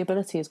we lose the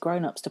ability as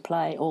grown-ups to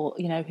play? Or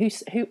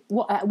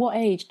at what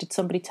age did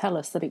somebody tell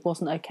us that it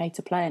wasn't okay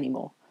to play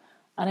anymore?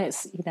 And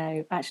it's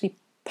actually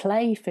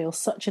play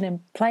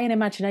and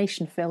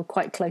imagination feel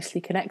quite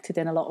closely connected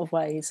in a lot of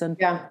ways, and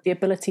the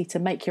ability to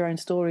make your own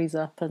stories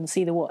up and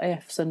see the what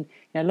ifs, and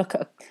look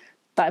at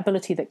that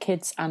ability that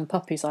kids and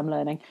puppies, I'm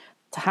learning,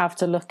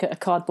 to look at a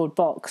cardboard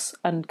box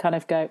and kind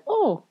of go,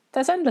 oh,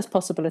 there's endless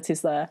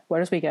possibilities there.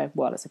 Whereas we go,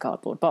 well, it's a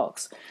cardboard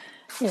box.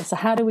 Yeah. So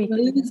how do we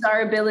lose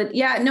our ability?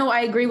 Yeah, no,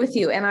 I agree with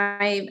you.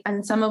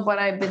 And some of what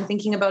I've been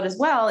thinking about as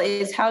well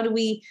is, how do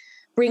we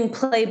bring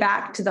play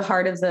back to the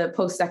heart of the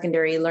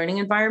post-secondary learning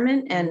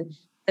environment? And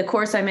the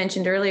course I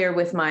mentioned earlier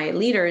with my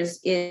leaders,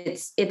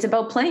 it's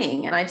about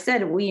playing. And I've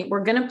said,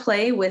 we're going to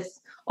play with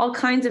all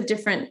kinds of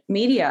different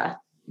media.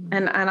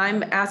 And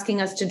I'm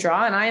asking us to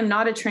draw, and I am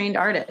not a trained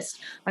artist.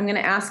 I'm going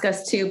to ask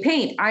us to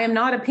paint. I am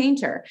not a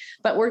painter,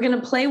 but we're going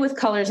to play with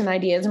colors and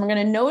ideas, and we're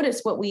going to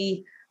notice what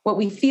we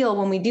feel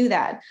when we do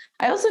that.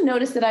 I also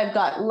noticed that I've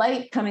got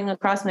light coming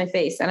across my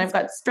face, and I've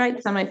got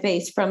stripes on my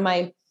face from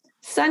my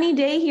sunny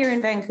day here in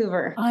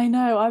Vancouver. I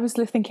know. I was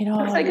thinking,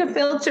 it's like a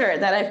filter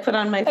that I've put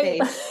on my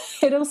face.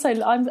 It also,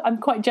 I'm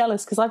quite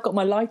jealous because I've got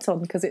my light on,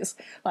 because it's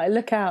like, I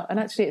look out and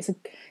actually it's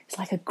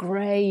like a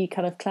grey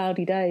kind of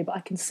cloudy day, but I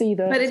can see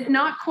but it's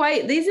not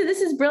quite. This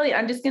is brilliant.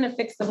 I'm just going to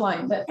fix the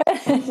blind. But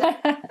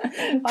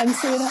I'm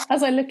seeing,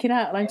 as I'm looking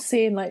out, and I'm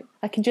seeing, like,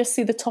 I can just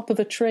see the top of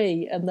a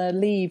tree and the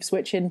leaves,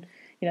 which in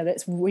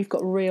we've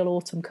got real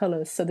autumn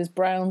colours. So there's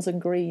browns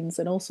and greens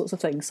and all sorts of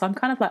things. So I'm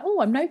kind of like,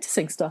 oh, I'm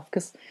noticing stuff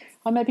because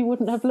I maybe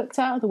wouldn't have looked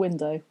out of the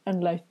window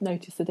and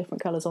noticed the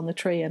different colours on the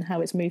tree and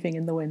how it's moving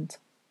in the wind.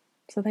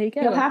 So there you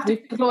go. You'll have to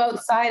go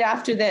outside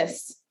after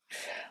this.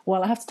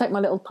 Well, I have to take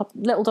my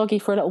little doggy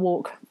for a little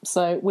walk.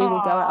 So we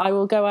will go out. I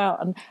will go out.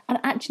 And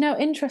actually, now,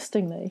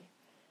 interestingly,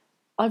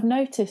 I've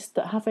noticed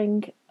that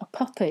having a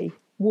puppy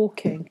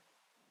walking,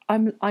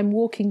 I'm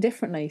walking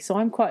differently. So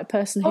I'm quite a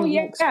person who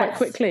walks quite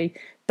quickly,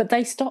 but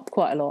they stop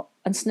quite a lot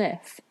and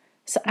sniff.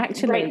 So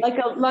actually, right, like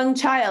a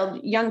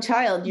young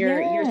child,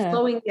 you're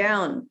slowing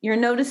down. You're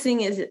noticing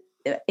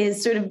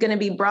is sort of going to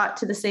be brought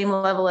to the same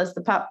level as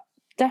the pup.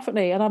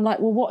 Definitely. And I'm like,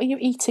 well, what are you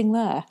eating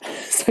there?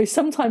 So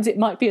sometimes it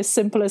might be as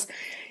simple as,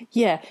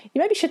 you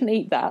maybe shouldn't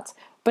eat that.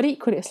 But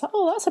equally, it's like,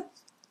 oh, that's a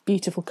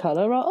beautiful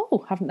colour. Or,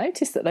 oh, haven't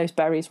noticed that those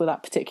berries were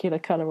that particular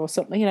colour or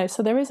something.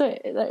 So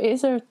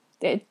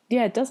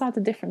it does add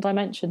a different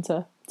dimension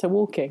to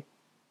walking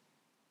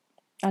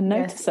and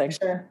noticing. Yes,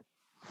 sure.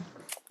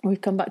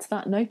 We've come back to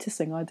that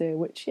noticing idea,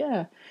 which,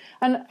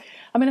 And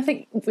I mean, I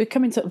think we're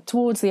coming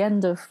towards the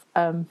end of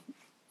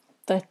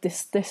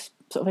this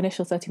sort of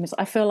initial 30 minutes.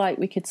 I feel like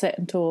we could sit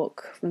and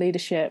talk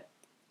leadership,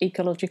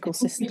 ecological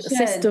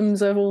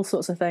systems of all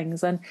sorts of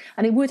things, and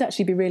it would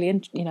actually be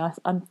really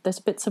there's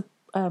bits of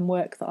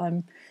work that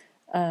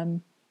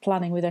I'm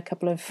planning with a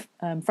couple of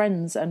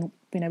friends, and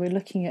we're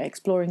looking at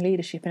exploring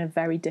leadership in a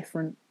very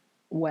different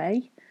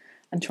way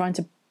and trying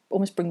to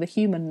almost bring the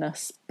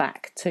humanness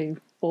back to,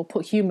 or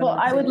put human. Well,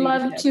 I would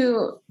love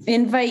to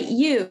invite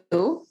you,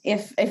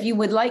 if you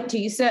would like to.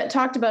 You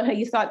talked about how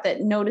you thought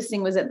that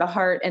noticing was at the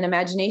heart and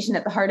imagination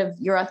at the heart of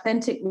your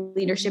authentic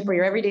leadership or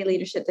your everyday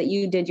leadership that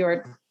you did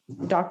your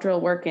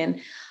doctoral work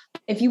in.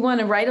 If you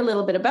want to write a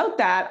little bit about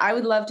that, I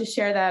would love to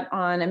share that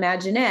on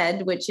Imagine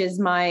Ed, which is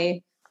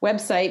my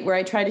website where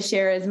I try to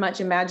share as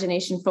much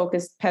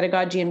imagination-focused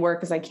pedagogy and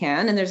work as I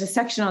can. And there's a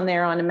section on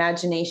there on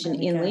imagination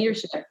in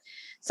leadership.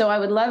 So I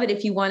would love it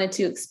if you wanted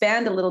to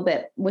expand a little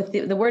bit with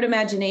the word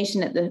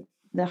imagination at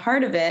the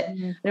heart of it.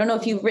 Mm-hmm. I don't know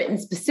if you've written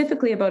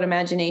specifically about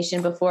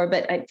imagination before,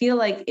 but I feel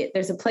like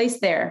there's a place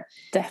there.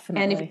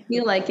 Definitely. And if you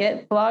feel like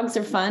it, blogs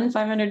are fun,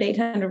 500,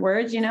 800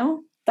 words,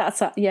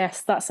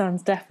 Yes, that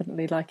sounds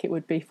definitely like it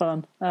would be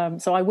fun.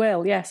 So I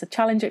will, yes, a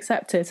challenge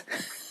accepted.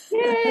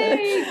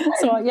 Yay!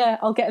 So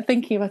I'll get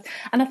thinking about it.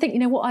 And I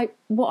think,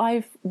 what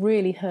I've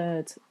really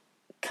heard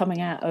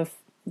coming out of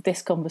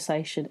this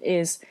conversation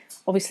is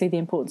obviously the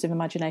importance of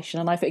imagination,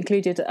 and I've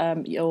included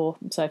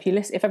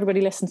if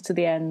everybody listens to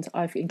the end,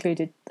 I've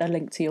included a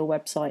link to your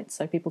website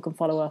so people can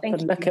follow up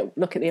and look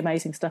at the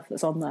amazing stuff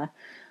that's on there.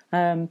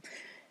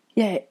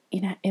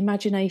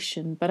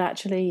 Imagination, but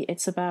actually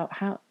it's about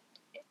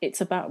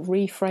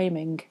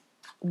reframing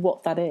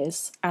what that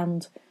is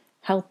and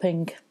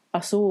helping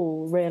us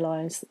all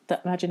realise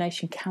that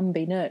imagination can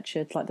be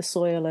nurtured like the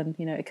soil, and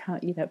it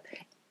can't.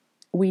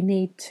 We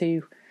need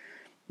to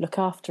look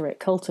after it,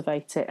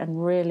 cultivate it,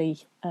 and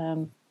really,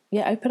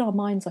 open our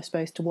minds, I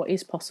suppose, to what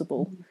is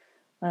possible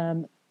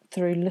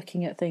through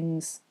looking at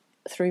things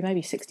through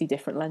maybe 60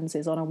 different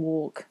lenses on a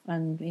walk,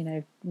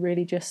 and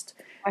really just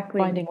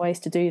finding ways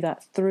to do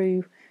that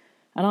through.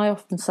 And I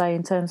often say,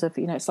 in terms of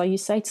it's like you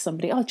say to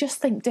somebody, "Oh, just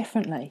think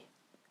differently,"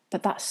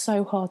 but that's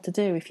so hard to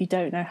do if you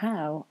don't know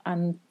how.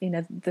 And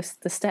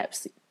the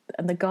steps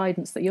and the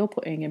guidance that you're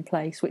putting in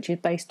place, which is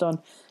based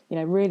on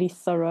really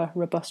thorough,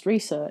 robust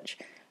research.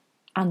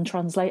 And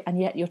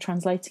yet you're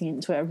translating it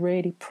into a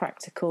really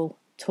practical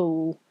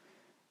tool,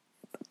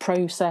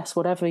 process,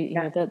 whatever,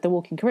 the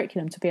walking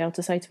curriculum, to be able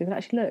to say to people,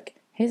 actually, look,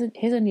 here's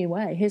a new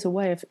way, here's a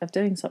way of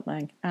doing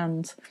something,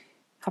 and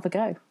have a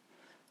go.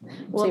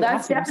 Well,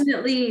 that's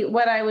definitely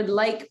what I would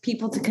like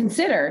people to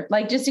consider.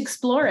 Like, just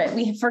explore it.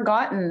 We have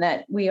forgotten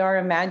that we are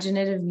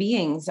imaginative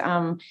beings.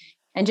 And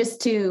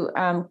just to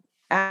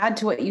add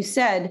to what you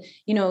said,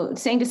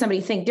 saying to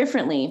somebody, think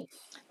differently,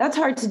 that's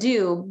hard to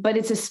do, but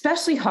it's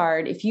especially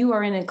hard if you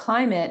are in a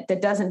climate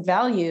that doesn't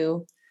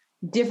value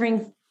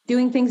doing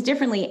things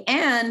differently.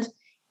 And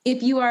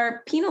if you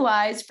are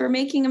penalized for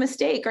making a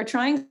mistake or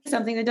trying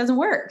something that doesn't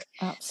work.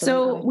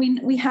 Absolutely.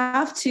 So we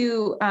have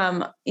to,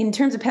 in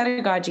terms of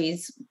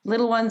pedagogies,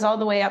 little ones all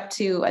the way up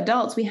to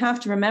adults, we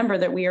have to remember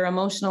that we are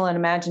emotional and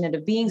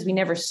imaginative beings. We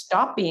never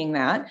stop being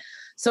that.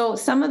 So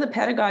some of the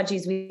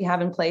pedagogies we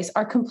have in place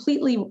are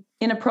completely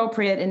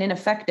inappropriate and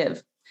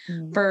ineffective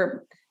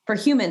for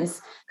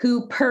humans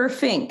who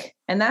think.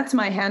 And that's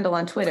my handle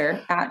on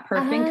Twitter,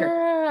 @perthinker.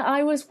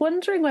 I was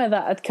wondering where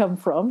that had come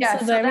from. Yeah,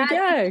 so there we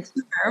go.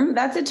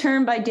 That's a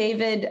term by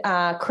David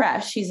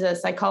Kresh. He's a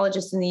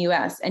psychologist in the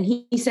US. And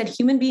he said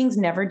human beings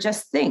never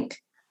just think.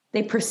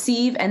 They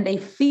perceive and they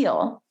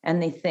feel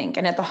and they think.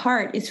 And at the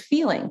heart is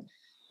feeling.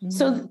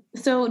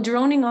 So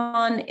droning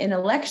on in a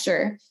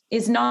lecture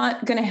is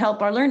not going to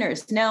help our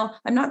learners. Now,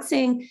 I'm not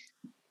saying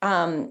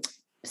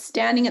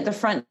standing at the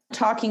front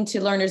talking to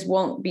learners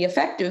won't be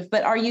effective,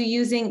 but are you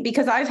using,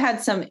 because I've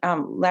had some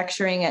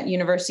lecturing at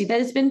university that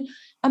has been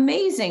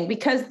amazing,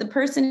 because the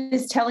person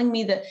is telling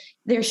me that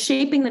they're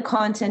shaping the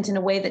content in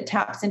a way that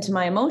taps into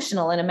my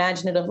emotional and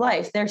imaginative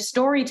life. They're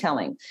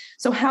storytelling.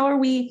 So how are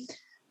we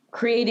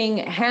creating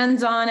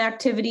hands-on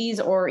activities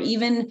or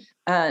even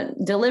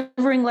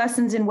delivering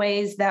lessons in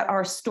ways that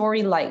are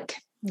story-like?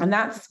 And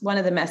that's one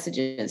of the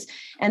messages.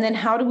 And then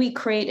how do we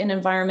create an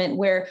environment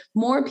where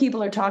more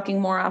people are talking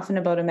more often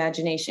about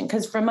imagination?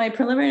 Because from my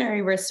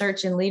preliminary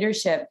research in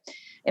leadership,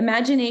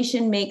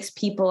 imagination makes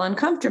people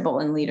uncomfortable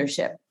in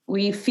leadership.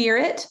 We fear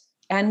it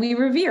and we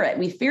revere it.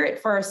 We fear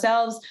it for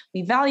ourselves.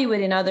 We value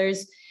it in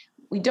others.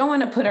 We don't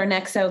want to put our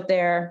necks out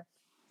there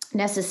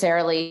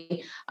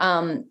necessarily.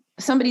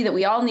 Somebody that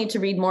we all need to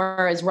read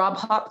more is Rob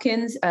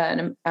Hopkins.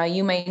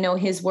 You may know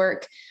his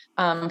work.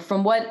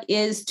 From What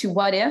Is to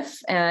What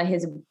If,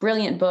 his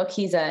brilliant book.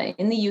 He's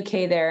in the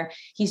UK there.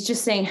 He's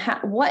just saying,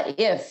 what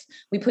if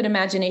we put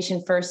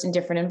imagination first in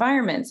different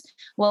environments?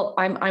 Well,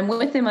 I'm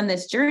with him on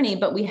this journey,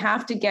 but we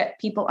have to get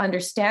people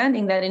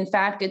understanding that, in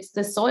fact, it's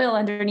the soil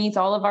underneath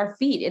all of our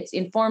feet. It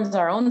informs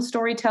our own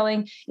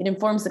storytelling. It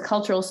informs the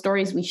cultural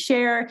stories we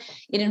share.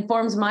 It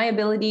informs my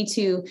ability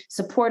to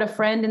support a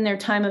friend in their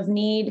time of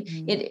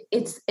need.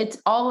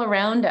 It's all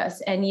around us.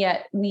 And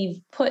yet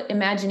we've put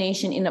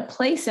imagination in a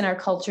place in our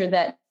culture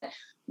that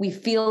we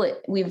feel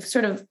it, we've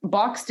sort of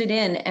boxed it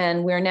in,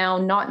 and we're now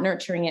not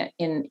nurturing it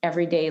in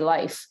everyday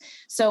life.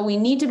 So we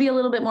need to be a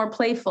little bit more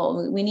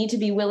playful. We need to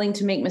be willing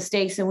to make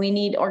mistakes, and we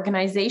need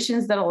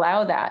organizations that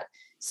allow that.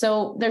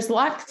 So there's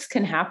lots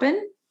can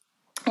happen.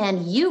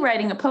 And you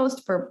writing a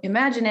post for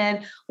Imagine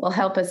Ed will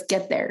help us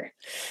get there.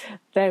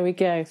 There we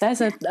go.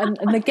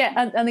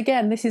 And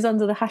again, this is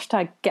under the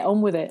hashtag Get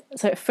On With It.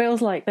 So it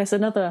feels like there's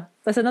another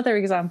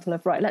example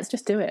of, right, let's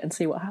just do it and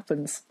see what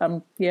happens.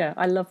 Yeah,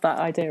 I love that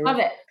idea. Love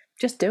it.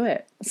 Just do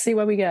it. See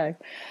where we go.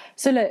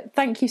 So look,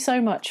 thank you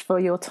so much for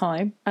your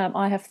time.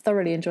 I have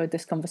thoroughly enjoyed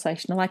this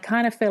conversation, and I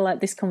kind of feel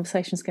like this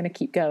conversation is going to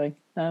keep going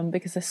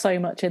because there's so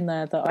much in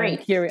there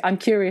that I'm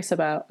curious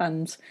about,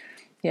 and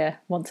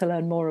want to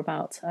learn more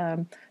about.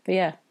 But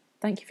yeah,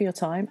 thank you for your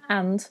time.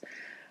 And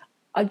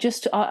I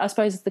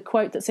suppose the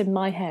quote that's in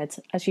my head,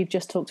 as you've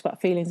just talked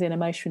about feelings and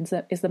emotions,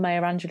 is the Maya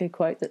Angelou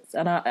quote.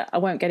 And I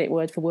won't get it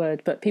word for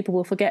word, but people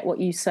will forget what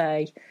you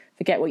say,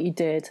 forget what you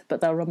did, but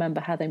they'll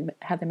remember how they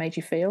made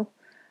you feel.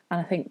 And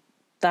I think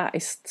that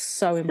is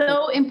so important.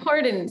 So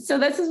important. So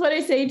this is what I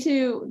say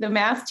to the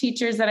math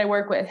teachers that I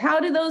work with. How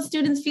do those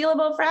students feel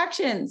about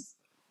fractions?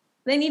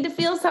 They need to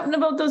feel something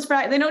about those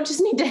fractions. They don't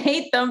just need to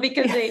hate them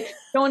because they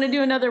don't want to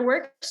do another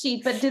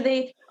worksheet, but do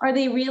they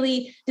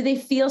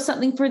feel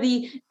something for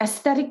the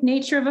aesthetic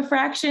nature of a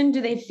fraction?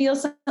 Do they feel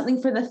something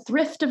for the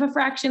thrift of a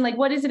fraction? Like,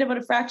 what is it about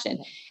a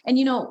fraction? And,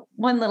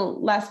 one little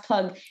last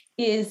plug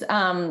is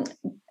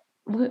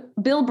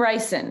Bill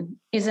Bryson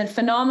is a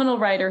phenomenal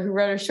writer who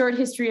wrote A Short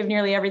History of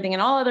Nearly Everything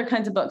and all other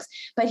kinds of books,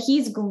 but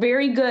he's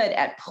very good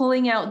at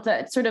pulling out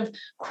the sort of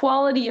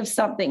quality of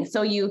something.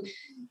 So you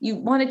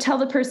want to tell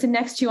the person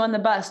next to you on the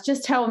bus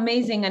just how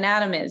amazing an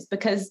atom is,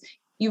 because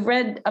you've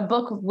read a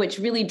book which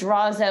really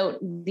draws out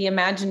the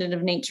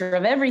imaginative nature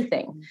of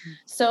everything. Mm-hmm.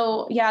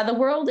 So yeah, the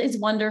world is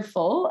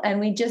wonderful, and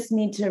we just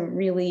need to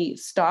really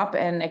stop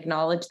and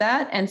acknowledge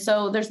that. And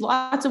so there's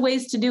lots of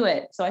ways to do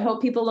it. So I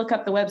hope people look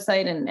up the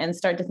website and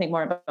start to think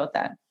more about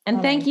that.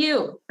 And thank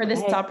you for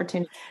this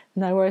opportunity.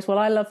 No worries. Well,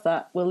 I love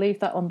that. We'll leave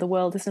that on The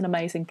World is an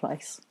Amazing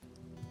Place.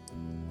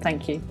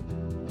 Thank you.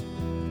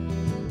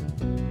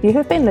 You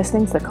have been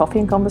listening to the Coffee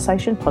and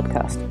Conversation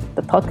podcast,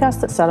 the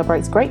podcast that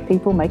celebrates great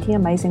people making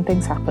amazing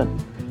things happen.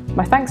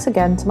 My thanks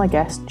again to my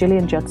guest,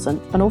 Gillian Judson,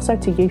 and also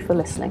to you for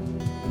listening.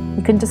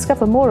 You can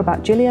discover more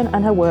about Gillian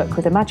and her work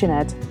with Imagine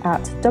Ed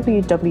at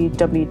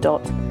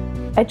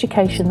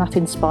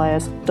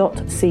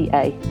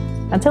www.educationthatinspires.ca.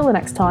 Until the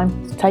next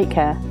time, take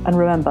care, and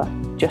remember,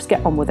 just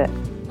get on with it.